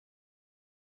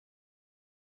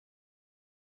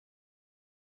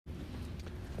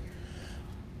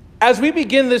As we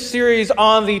begin this series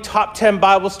on the top 10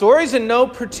 Bible stories in no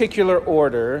particular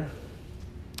order,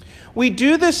 we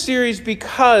do this series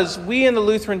because we in the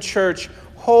Lutheran Church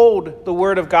hold the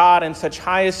Word of God in such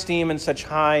high esteem and such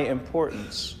high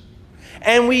importance.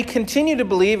 And we continue to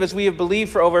believe, as we have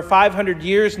believed for over 500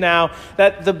 years now,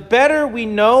 that the better we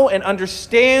know and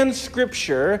understand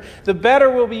Scripture, the better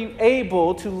we'll be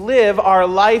able to live our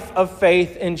life of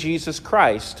faith in Jesus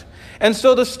Christ. And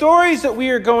so the stories that we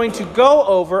are going to go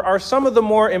over are some of the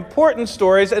more important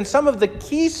stories and some of the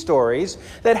key stories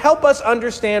that help us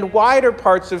understand wider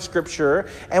parts of Scripture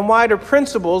and wider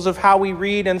principles of how we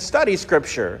read and study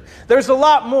Scripture. There's a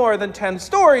lot more than 10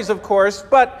 stories, of course,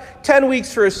 but 10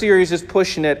 weeks for a series is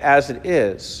pushing it as it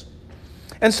is.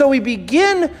 And so we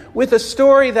begin with a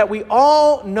story that we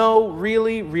all know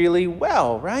really, really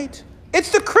well, right? It's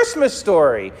the Christmas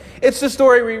story. It's the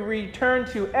story we return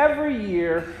to every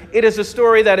year. It is a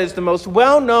story that is the most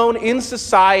well-known in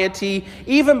society,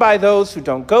 even by those who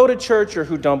don't go to church or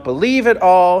who don't believe at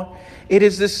all. It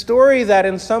is this story that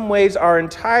in some ways our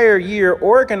entire year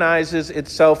organizes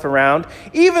itself around,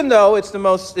 even though it's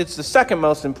the second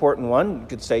most important one. You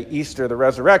could say Easter, the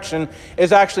resurrection,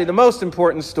 is actually the most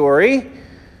important story.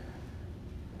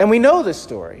 And we know this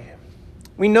story.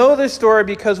 We know this story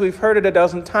because we've heard it a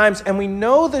dozen times, and we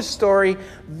know this story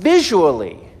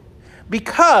visually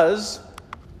because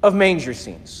of manger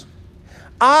scenes.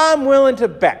 I'm willing to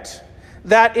bet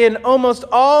that in almost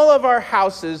all of our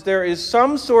houses there is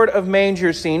some sort of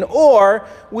manger scene, or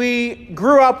we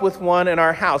grew up with one in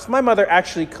our house. My mother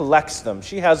actually collects them.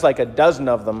 She has like a dozen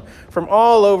of them from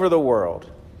all over the world.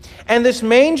 And this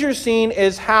manger scene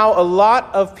is how a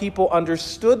lot of people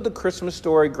understood the Christmas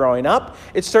story growing up.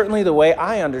 It's certainly the way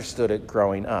I understood it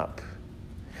growing up.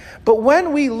 But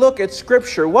when we look at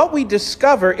Scripture, what we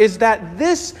discover is that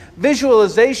this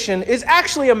visualization is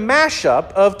actually a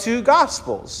mashup of two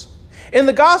Gospels. In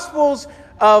the Gospels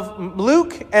of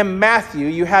Luke and Matthew,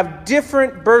 you have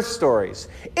different birth stories.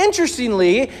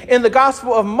 Interestingly, in the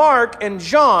Gospel of Mark and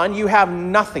John, you have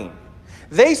nothing.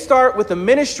 They start with the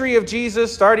ministry of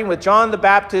Jesus, starting with John the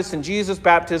Baptist and Jesus'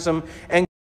 baptism. And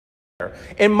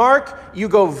in Mark, you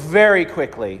go very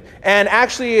quickly. And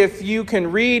actually, if you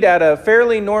can read at a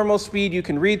fairly normal speed, you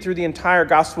can read through the entire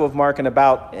Gospel of Mark in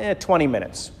about 20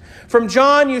 minutes. From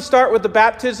John, you start with the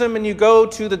baptism and you go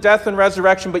to the death and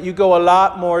resurrection, but you go a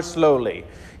lot more slowly.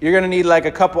 You're going to need like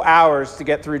a couple hours to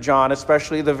get through John,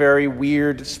 especially the very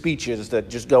weird speeches that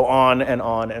just go on and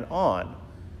on and on.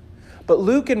 But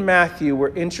Luke and Matthew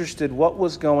were interested in what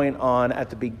was going on at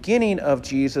the beginning of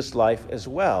Jesus' life as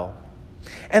well.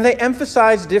 And they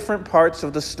emphasized different parts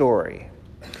of the story.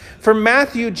 For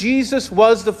Matthew, Jesus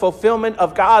was the fulfillment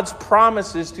of God's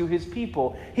promises to his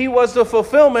people. He was the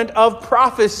fulfillment of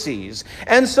prophecies.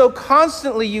 And so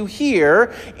constantly you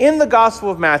hear in the Gospel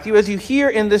of Matthew, as you hear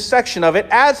in this section of it,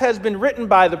 as has been written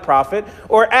by the prophet,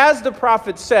 or as the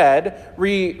prophet said,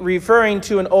 referring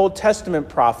to an Old Testament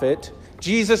prophet,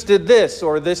 Jesus did this,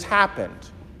 or this happened.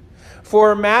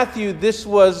 For Matthew, this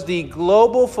was the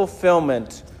global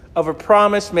fulfillment of a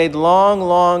promise made long,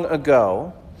 long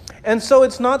ago. And so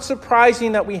it's not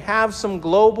surprising that we have some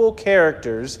global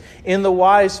characters in the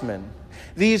wise men.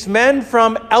 These men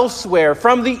from elsewhere,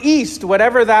 from the east,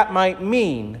 whatever that might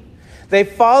mean. They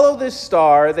follow this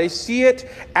star, they see it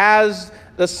as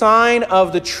the sign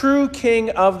of the true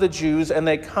King of the Jews, and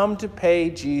they come to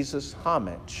pay Jesus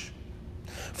homage.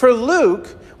 For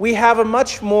Luke, we have a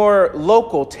much more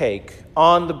local take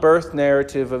on the birth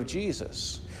narrative of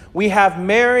Jesus. We have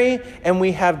Mary and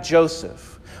we have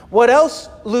Joseph. What else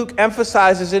Luke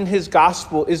emphasizes in his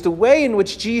gospel is the way in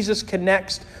which Jesus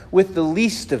connects with the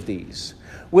least of these,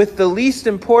 with the least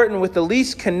important, with the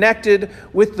least connected,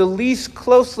 with the least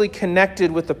closely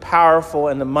connected with the powerful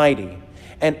and the mighty.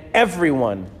 And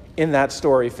everyone in that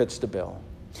story fits the bill.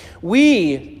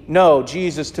 We know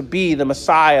Jesus to be the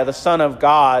Messiah, the Son of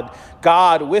God,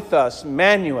 God with us,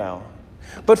 Emmanuel.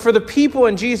 But for the people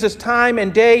in Jesus' time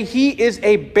and day, he is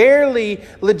a barely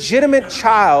legitimate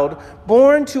child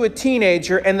born to a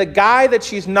teenager and the guy that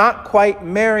she's not quite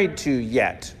married to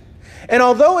yet. And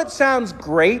although it sounds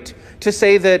great to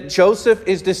say that Joseph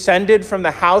is descended from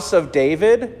the house of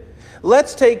David,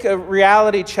 let's take a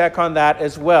reality check on that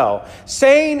as well.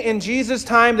 Saying in Jesus'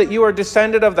 time that you are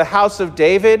descended of the house of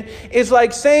David is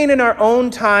like saying in our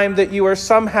own time that you are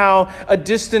somehow a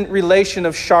distant relation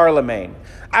of Charlemagne.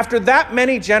 After that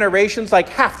many generations, like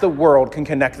half the world can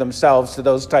connect themselves to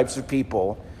those types of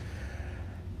people.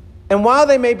 And while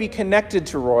they may be connected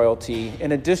to royalty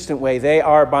in a distant way, they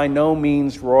are by no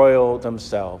means royal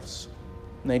themselves.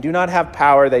 They do not have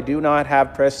power. They do not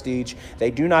have prestige.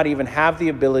 They do not even have the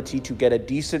ability to get a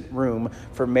decent room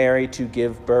for Mary to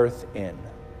give birth in.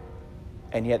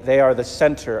 And yet they are the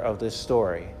center of this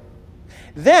story.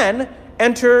 Then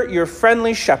enter your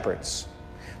friendly shepherds,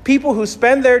 people who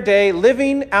spend their day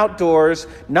living outdoors,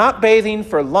 not bathing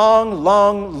for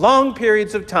long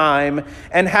periods of time,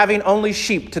 and having only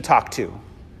sheep to talk to.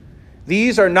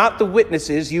 These are not the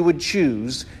witnesses you would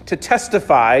choose to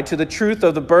testify to the truth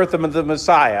of the birth of the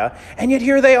Messiah, and yet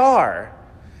here they are.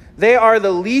 They are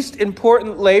the least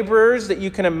important laborers that you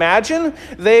can imagine.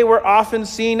 They were often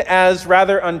seen as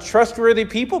rather untrustworthy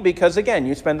people because, again,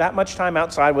 you spend that much time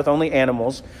outside with only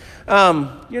animals.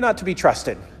 You're not to be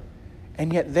trusted.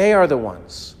 And yet they are the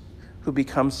ones who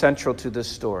become central to this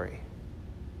story.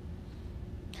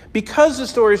 Because the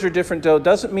stories are different, though,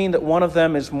 doesn't mean that one of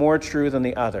them is more true than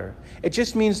the other. It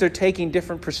just means they're taking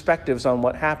different perspectives on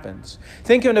what happens.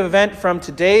 Think of an event from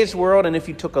today's world, and if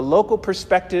you took a local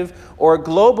perspective or a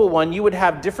global one, you would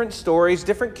have different stories,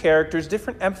 different characters,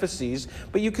 different emphases,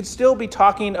 but you could still be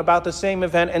talking about the same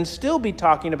event and still be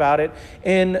talking about it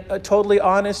in totally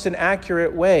honest and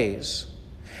accurate ways.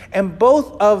 And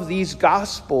both of these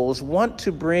gospels want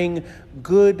to bring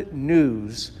good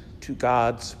news to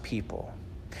God's people.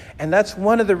 And that's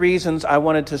one of the reasons I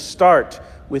wanted to start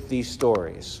with these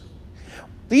stories.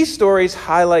 These stories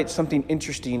highlight something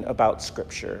interesting about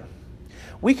Scripture.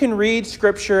 We can read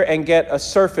Scripture and get a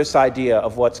surface idea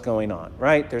of what's going on,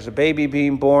 right? There's a baby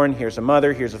being born. Here's a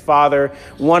mother. Here's a father.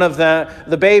 One of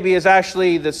the baby is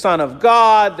actually the Son of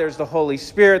God. There's the Holy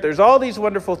Spirit. There's all these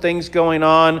wonderful things going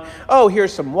on. Oh,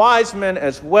 here's some wise men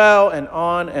as well, and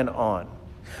on and on.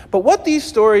 But what these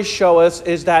stories show us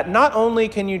is that not only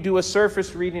can you do a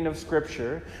surface reading of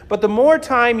Scripture, but the more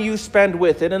time you spend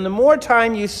with it and the more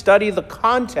time you study the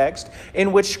context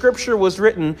in which Scripture was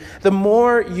written, the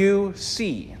more you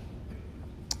see.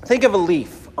 Think of a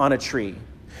leaf on a tree.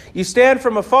 You stand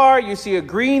from afar, you see a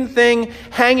green thing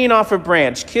hanging off a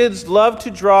branch. Kids love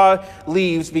to draw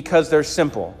leaves because they're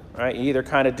simple. Right? You either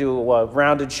kind of do a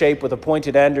rounded shape with a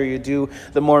pointed end or you do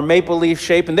the more maple leaf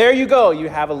shape, and there you go, you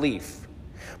have a leaf.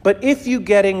 But if you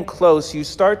get in close, you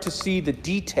start to see the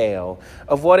detail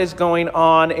of what is going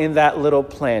on in that little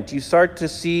plant. You start to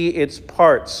see its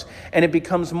parts, and it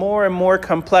becomes more and more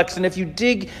complex. And if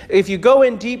you go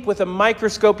in deep with a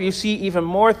microscope, you see even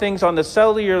more things on the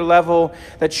cellular level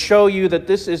that show you that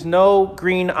this is no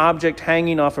green object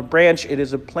hanging off a branch. It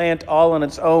is a plant all on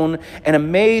its own, and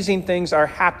amazing things are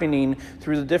happening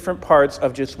through the different parts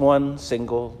of just one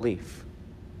single leaf.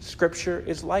 Scripture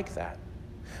is like that.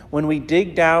 When we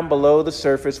dig down below the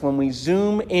surface, when we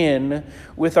zoom in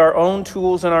with our own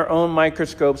tools and our own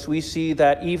microscopes, we see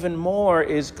that even more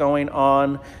is going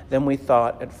on than we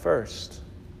thought at first.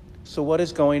 So what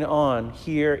is going on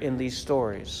here in these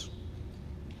stories?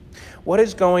 What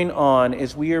is going on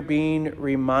is we are being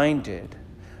reminded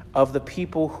of the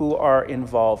people who are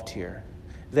involved here.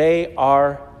 They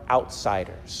are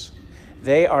outsiders.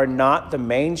 They are not the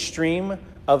mainstream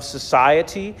of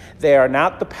society. They are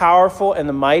not the powerful and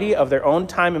the mighty of their own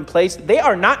time and place. They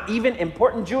are not even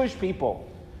important Jewish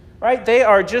people, right? They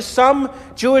are just some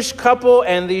Jewish couple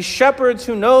and these shepherds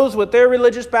who knows what their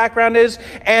religious background is,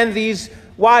 and these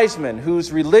wise men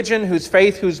whose religion, whose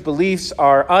faith, whose beliefs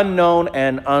are unknown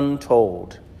and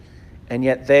untold. And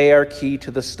yet they are key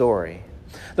to the story.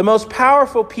 The most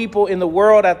powerful people in the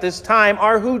world at this time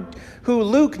are who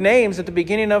Luke names at the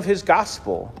beginning of his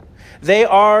gospel. They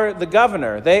are the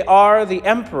governor, they are the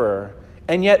emperor,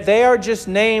 and yet they are just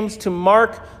names to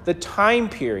mark the time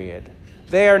period.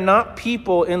 They are not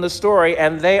people in the story,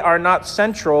 and they are not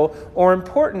central or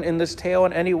important in this tale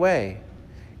in any way.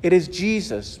 It is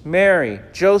Jesus, Mary,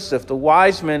 Joseph, the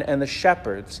wise men, and the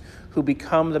shepherds who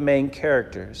become the main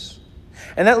characters.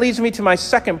 And that leads me to my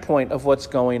second point of what's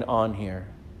going on here.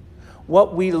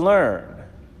 What we learn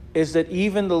is that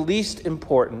even the least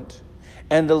important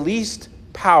and the least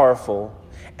powerful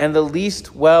and the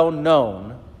least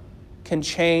well-known can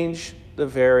change the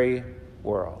very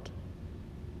world.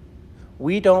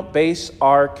 We don't base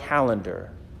our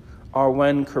calendar on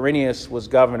when Quirinius was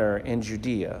governor in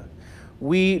Judea.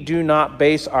 We do not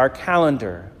base our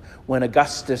calendar when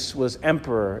Augustus was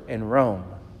emperor in Rome.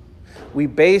 We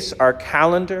base our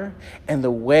calendar and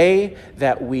the way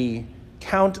that we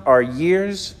count our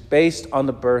years based on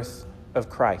the birth of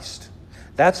Christ.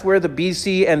 That's where the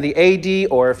BC and the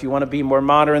AD, or if you want to be more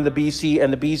modern, the BC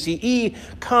and the BCE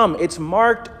come. It's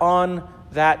marked on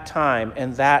that time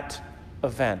and that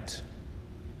event.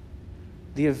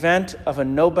 The event of a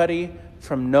nobody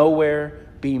from nowhere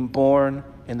being born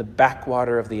in the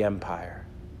backwater of the empire.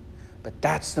 But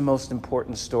that's the most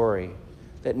important story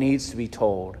that needs to be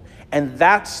told. And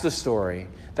that's the story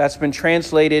that's been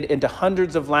translated into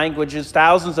hundreds of languages,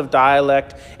 thousands of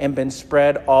dialects, and been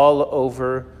spread all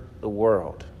over the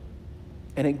world.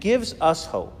 And it gives us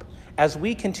hope as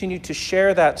we continue to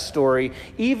share that story,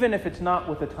 even if it's not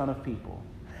with a ton of people.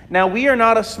 Now, we are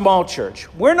not a small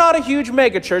church. We're not a huge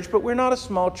mega church, but we're not a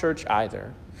small church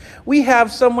either. We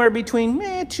have somewhere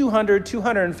between 200,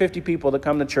 250 people that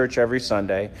come to church every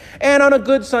Sunday. And on a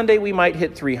good Sunday, we might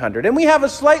hit 300. And we have a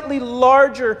slightly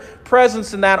larger presence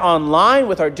than that online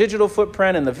with our digital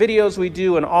footprint and the videos we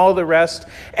do and all the rest.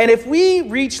 And if we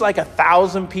reach like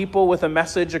 1,000 people with a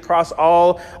message across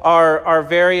all our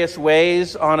various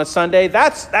ways on a Sunday,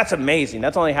 that's amazing.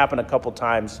 That's only happened a couple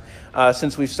times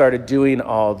since we've started doing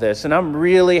all this. And I'm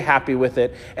really happy with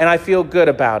it. And I feel good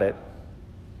about it.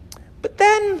 But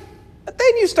then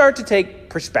you start to take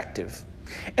perspective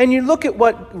and you look at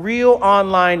what real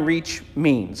online reach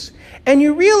means. And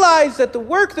you realize that the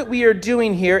work that we are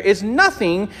doing here is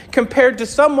nothing compared to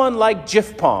someone like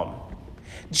Jif Palm.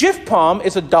 Jif Palm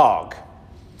is a dog,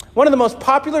 one of the most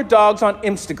popular dogs on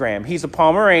Instagram. He's a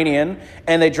Pomeranian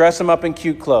and they dress him up in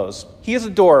cute clothes. He is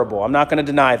adorable. I'm not going to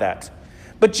deny that.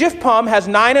 But Jif Palm has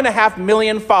 9.5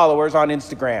 million followers on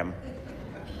Instagram.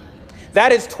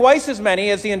 That is twice as many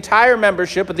as the entire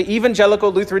membership of the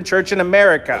Evangelical Lutheran Church in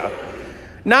America.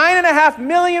 9.5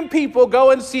 million people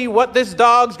go and see what this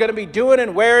dog's going to be doing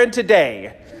and wearing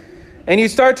today. And you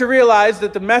start to realize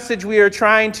that the message we are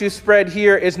trying to spread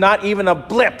here is not even a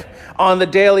blip on the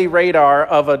daily radar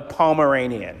of a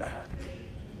Pomeranian.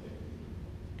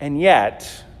 And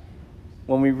yet,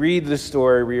 when we read the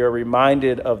story, we are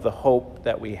reminded of the hope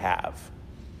that we have.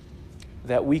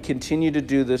 That we continue to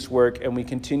do this work and we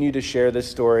continue to share this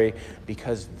story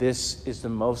because this is the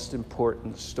most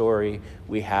important story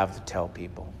we have to tell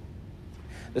people.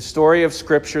 The story of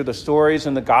Scripture, the stories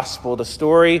in the gospel, the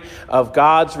story of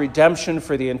God's redemption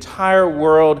for the entire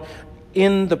world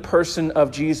in the person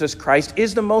of Jesus Christ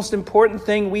is the most important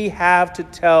thing we have to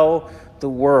tell the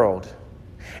world.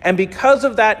 And because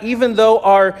of that, even though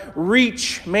our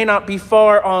reach may not be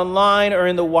far online or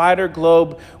in the wider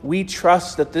globe, we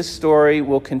trust that this story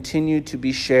will continue to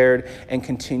be shared and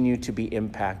continue to be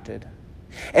impacted.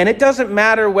 And it doesn't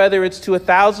matter whether it's to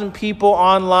 1,000 people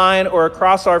online or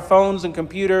across our phones and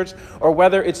computers, or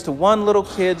whether it's to one little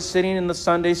kid sitting in the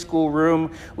Sunday school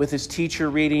room with his teacher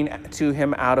reading to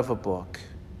him out of a book.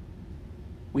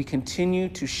 We continue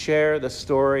to share the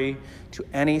story to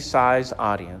any size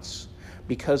audience,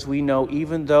 because we know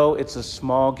even though it's a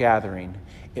small gathering,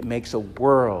 it makes a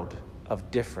world of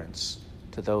difference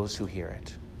to those who hear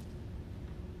it.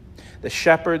 The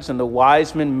shepherds and the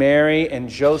wise men, Mary and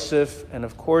Joseph, and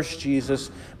of course Jesus,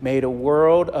 made a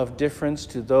world of difference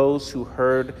to those who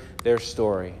heard their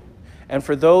story. And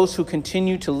for those who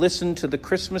continue to listen to the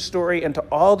Christmas story and to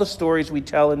all the stories we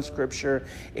tell in Scripture,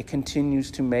 it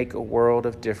continues to make a world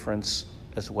of difference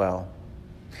as well.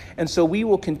 And so we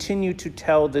will continue to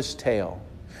tell this tale.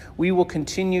 We will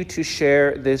continue to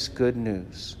share this good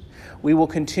news. We will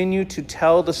continue to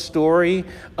tell the story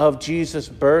of Jesus'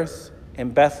 birth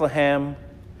in Bethlehem,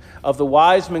 of the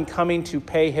wise men coming to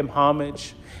pay him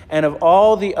homage, and of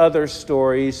all the other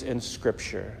stories in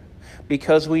Scripture,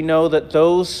 because we know that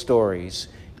those stories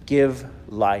give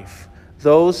life.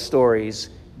 Those stories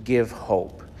give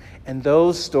hope. And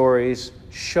those stories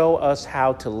show us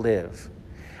how to live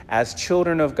as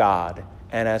children of God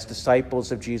and as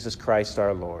disciples of Jesus Christ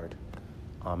our Lord.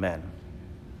 Amen.